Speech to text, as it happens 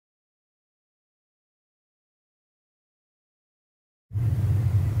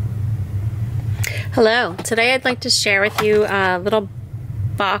Hello, today I'd like to share with you a little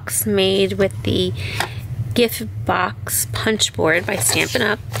box made with the gift box punch board by Stampin'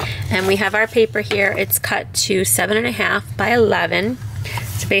 Up. And we have our paper here. It's cut to 7.5 by 11.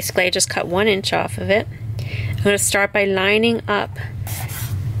 So basically I just cut 1 inch off of it. I'm going to start by lining up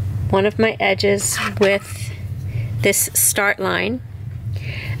one of my edges with this start line.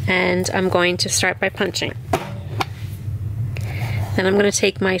 And I'm going to start by punching. Then I'm going to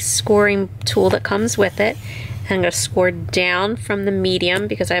take my scoring tool that comes with it, and I'm going to score down from the medium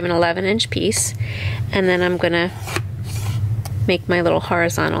because I have an 11-inch piece, and then I'm going to make my little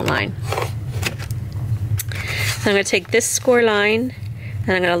horizontal line. So I'm going to take this score line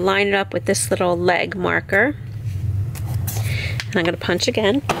and I'm going to line it up with this little leg marker, and I'm going to punch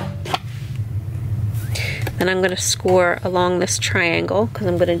again. Then I'm going to score along this triangle because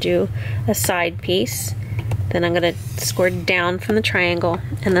I'm going to do a side piece. Then I'm going to score down from the triangle,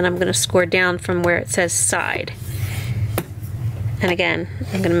 and then I'm going to score down from where it says side. And again,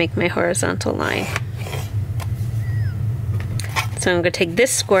 I'm going to make my horizontal line. So I'm going to take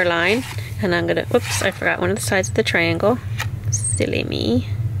this score line, and I'm going to, oops, I forgot one of the sides of the triangle. Silly me.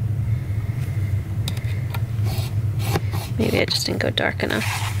 Maybe I just didn't go dark enough.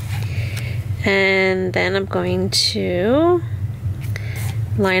 And then I'm going to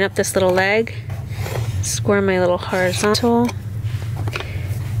line up this little leg, score my little horizontal,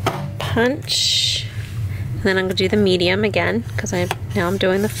 punch, and then I'm going to do the medium again because now I'm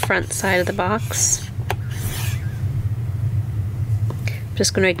doing the front side of the box. I'm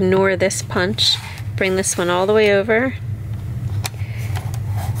just going to ignore this punch, bring this one all the way over,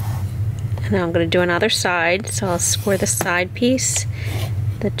 and now I'm going to do another side, so I'll score the side piece,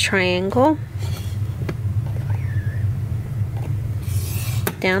 the triangle,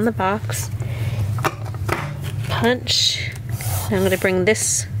 down the box, punch. Now I'm going to bring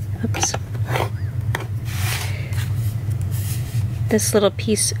this, oops, this little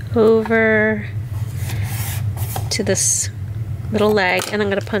piece over to this little leg, and I'm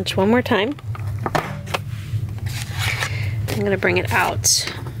going to punch one more time. I'm going to bring it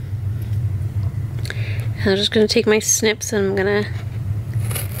out. And I'm just going to take my snips and I'm going to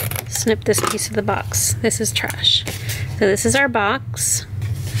snip this piece of the box. This is trash. So this is our box.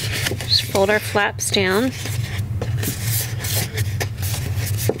 Just fold our flaps down.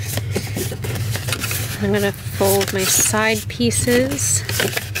 I'm going to fold my side pieces.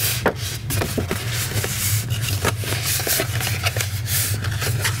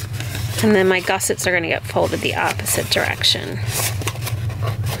 And then my gussets are going to get folded the opposite direction.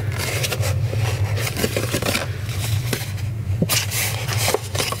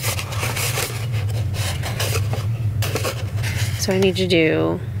 So I need to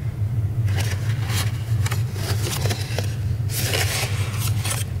do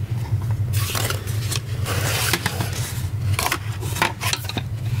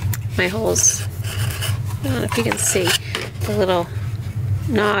my holes. I don't know if you can see the little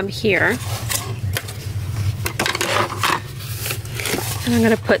knob here. And I'm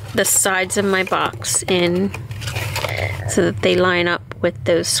going to put the sides of my box in so that they line up with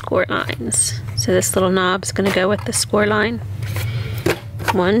those score lines. So this little knob is going to go with the score line.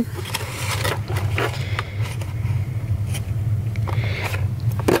 1,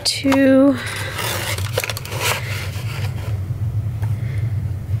 2,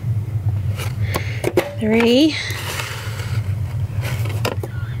 3,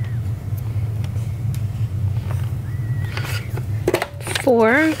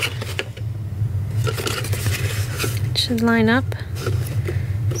 4. It should line up.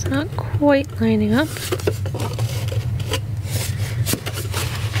 It's not quite lining up.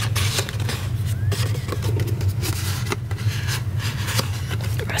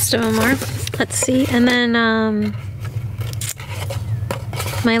 The rest of them are. Let's see. And then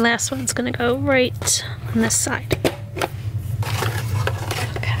my last one's going to go right on this side.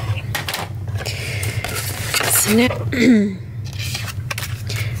 Okay. So now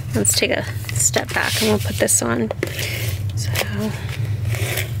let's take a step back and we'll put this on. So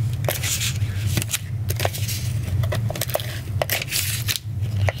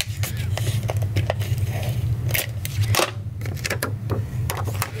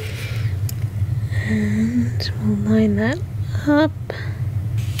and we'll line that up.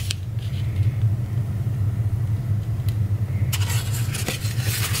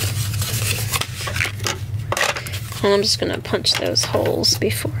 And I'm just going to punch those holes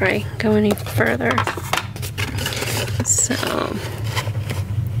before I go any further. So,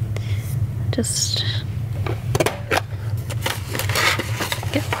 just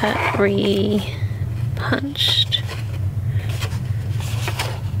get that re-punched.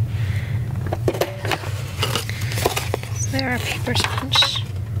 There, our paper sponge.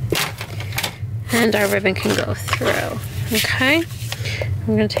 And our ribbon can go through. Okay,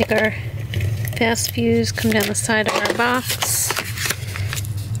 we're going to take our fast fuse, come down the side of our box,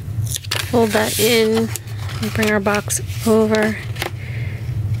 fold that in, and bring our box over,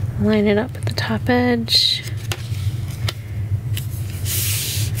 line it up at the top edge,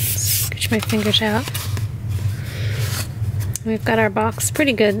 scooch my fingers out. We've got our box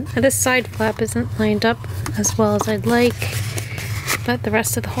pretty good. This side flap isn't lined up as well as I'd like, but the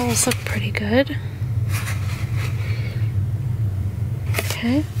rest of the holes look pretty good.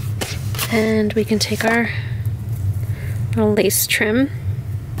 Okay, and we can take our little lace trim,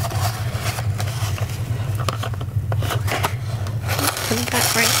 put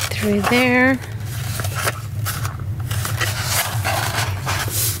that right through there.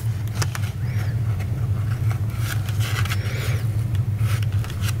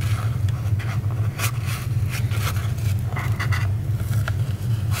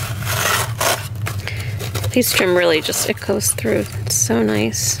 Lace trim really just, it goes through. It's so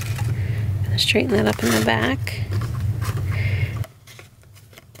nice. I'm gonna straighten that up in the back.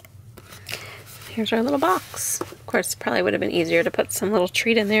 Here's our little box. Of course, probably would have been easier to put some little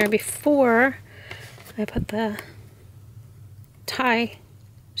treat in there before I put the tie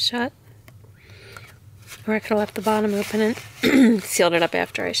shut. Or I could have left the bottom open and sealed it up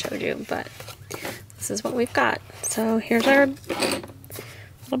after I showed you, but this is what we've got. So here's our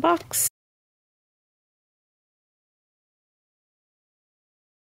little box.